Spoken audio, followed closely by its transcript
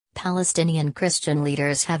Palestinian Christian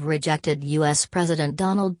leaders have rejected U.S. President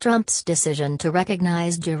Donald Trump's decision to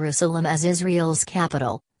recognize Jerusalem as Israel's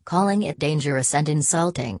capital, calling it dangerous and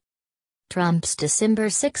insulting. Trump's December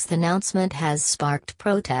 6 announcement has sparked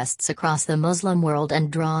protests across the Muslim world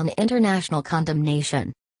and drawn international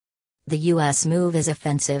condemnation. The U.S. move is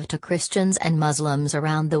offensive to Christians and Muslims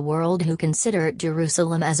around the world who consider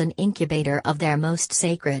Jerusalem as an incubator of their most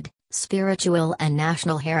sacred, spiritual and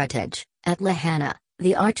national heritage, Atallah Hanna,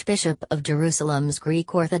 the Archbishop of Jerusalem's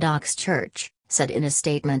Greek Orthodox Church, said in a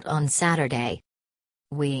statement on Saturday.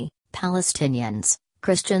 "We, Palestinians,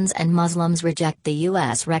 Christians and Muslims reject the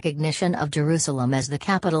U.S. recognition of Jerusalem as the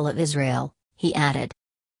capital of Israel," he added.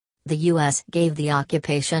 "The U.S. gave the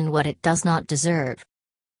occupation what it does not deserve."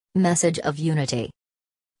 Message of unity.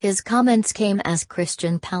 His comments came as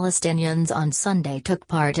Christian Palestinians on Sunday took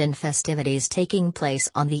part in festivities taking place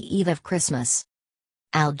on the eve of Christmas.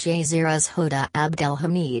 Al Jazeera's Huda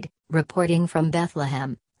Abdelhamid, reporting from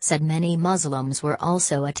Bethlehem, said many Muslims were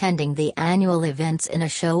also attending the annual events in a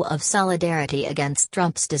show of solidarity against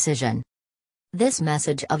Trump's decision. "This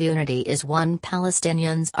message of unity is one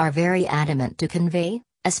Palestinians are very adamant to convey,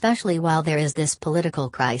 especially while there is this political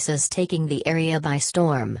crisis taking the area by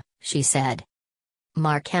storm," she said.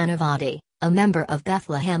 Mark Anavati, a member of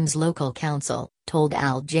Bethlehem's local council, told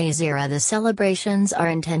Al Jazeera the celebrations are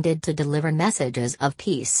intended to deliver messages of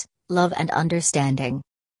peace, love and understanding.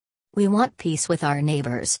 "We want peace with our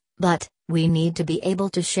neighbors, but we need to be able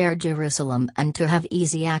to share Jerusalem and to have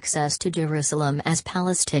easy access to Jerusalem as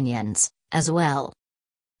Palestinians, as well."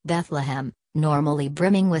 Bethlehem, normally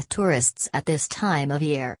brimming with tourists at this time of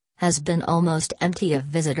year, has been almost empty of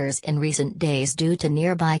visitors in recent days due to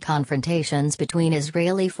nearby confrontations between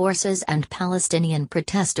Israeli forces and Palestinian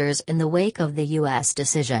protesters in the wake of the U.S.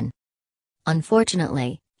 decision.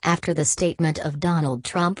 Unfortunately, after the statement of Donald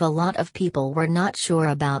Trump, a lot of people were not sure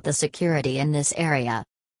about the security in this area.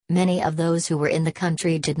 Many of those who were in the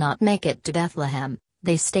country did not make it to Bethlehem,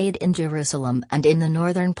 they stayed in Jerusalem and in the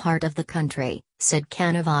northern part of the country, said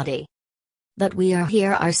Kanavati. "But we are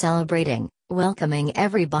here celebrating, welcoming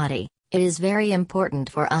everybody. It is very important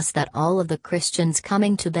for us that all of the Christians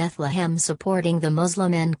coming to Bethlehem supporting the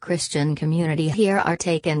Muslim and Christian community here are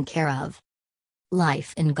taken care of."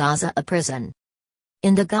 Life in Gaza, a prison.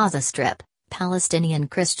 In the Gaza Strip, Palestinian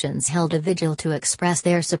Christians held a vigil to express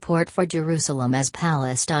their support for Jerusalem as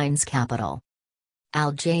Palestine's capital.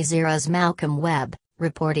 Al Jazeera's Malcolm Webb,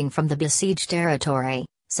 reporting from the besieged territory,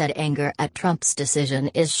 said anger at Trump's decision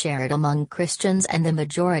is shared among Christians and the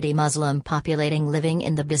majority Muslim populating living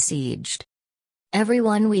in the besieged.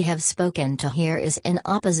 "Everyone we have spoken to here is in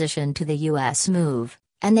opposition to the U.S. move,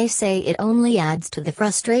 and they say it only adds to the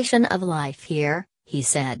frustration of life here," he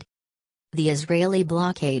said. The Israeli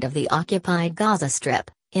blockade of the occupied Gaza Strip,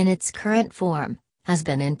 in its current form, has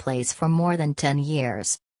been in place for more than 10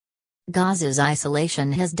 years. Gaza's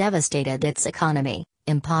isolation has devastated its economy,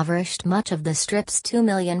 impoverished much of the Strip's 2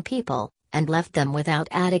 million people, and left them without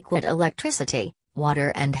adequate electricity,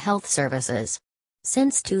 water and health services.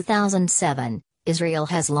 Since 2007, Israel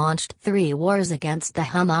has launched 3 wars against the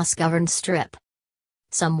Hamas-governed Strip.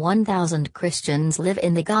 Some 1,000 Christians live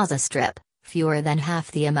in the Gaza Strip, fewer than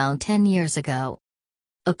half the amount 10 years ago.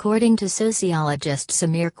 According to sociologist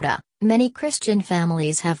Samir Kra, many Christian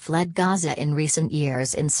families have fled Gaza in recent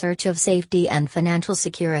years in search of safety and financial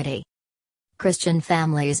security. Christian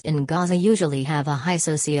families in Gaza usually have a high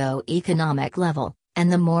socio-economic level,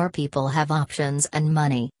 and the more people have options and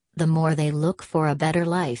money, the more they look for a better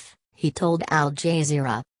life, he told Al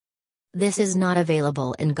Jazeera. "This is not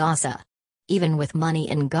available in Gaza. Even with money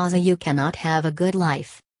in Gaza you cannot have a good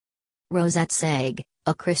life." Rosette Saig,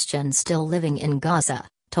 a Christian still living in Gaza,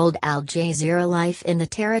 told Al Jazeera life in the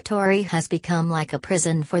territory has become like a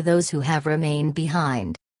prison for those who have remained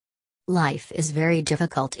behind. "Life is very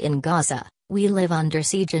difficult in Gaza, we live under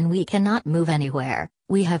siege and we cannot move anywhere,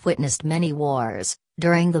 we have witnessed many wars,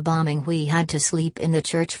 during the bombing we had to sleep in the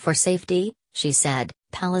church for safety," she said.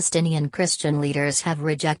 Palestinian Christian leaders have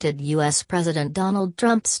rejected U.S. President Donald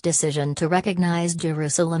Trump's decision to recognize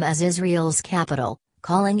Jerusalem as Israel's capital,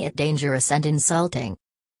 calling it dangerous and insulting.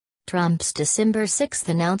 Trump's December 6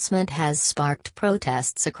 announcement has sparked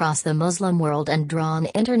protests across the Muslim world and drawn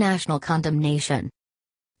international condemnation.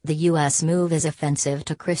 The U.S. move is offensive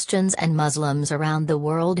to Christians and Muslims around the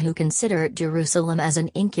world who consider Jerusalem as an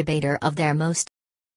incubator of their most